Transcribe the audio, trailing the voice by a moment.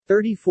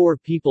34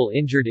 people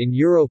injured in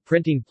Euro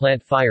printing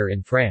plant fire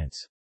in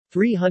France.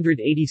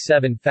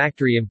 387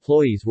 factory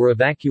employees were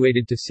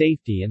evacuated to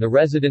safety and the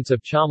residents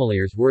of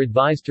Chamalières were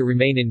advised to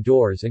remain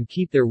indoors and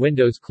keep their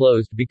windows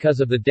closed because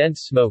of the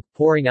dense smoke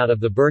pouring out of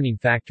the burning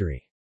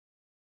factory.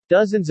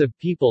 Dozens of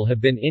people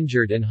have been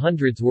injured and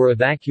hundreds were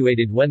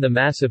evacuated when the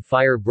massive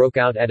fire broke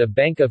out at a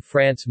Bank of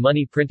France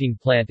money printing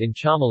plant in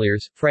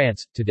Chamalières,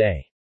 France,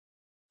 today.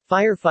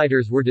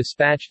 Firefighters were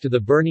dispatched to the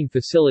burning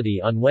facility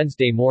on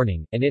Wednesday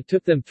morning, and it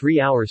took them 3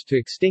 hours to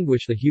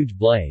extinguish the huge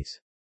blaze.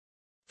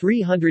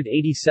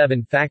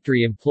 387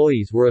 factory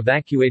employees were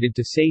evacuated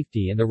to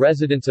safety and the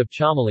residents of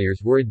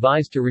Chamalières were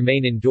advised to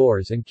remain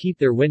indoors and keep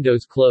their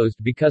windows closed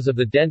because of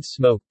the dense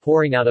smoke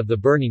pouring out of the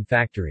burning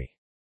factory.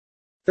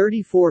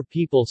 34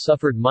 people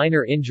suffered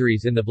minor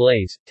injuries in the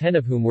blaze, 10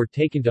 of whom were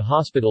taken to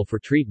hospital for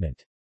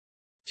treatment.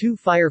 2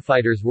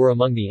 firefighters were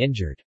among the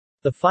injured.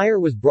 The fire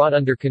was brought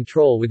under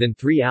control within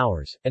 3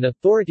 hours, and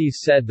authorities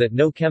said that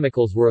no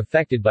chemicals were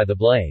affected by the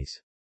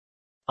blaze.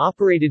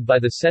 Operated by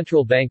the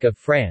Central Bank of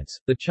France,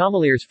 the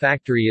Chamalières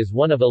factory is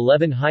one of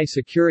 11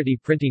 high-security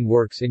printing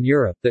works in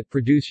Europe that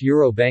produce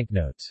euro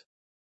banknotes.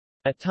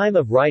 At time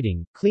of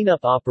writing,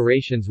 cleanup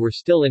operations were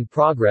still in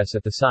progress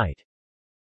at the site.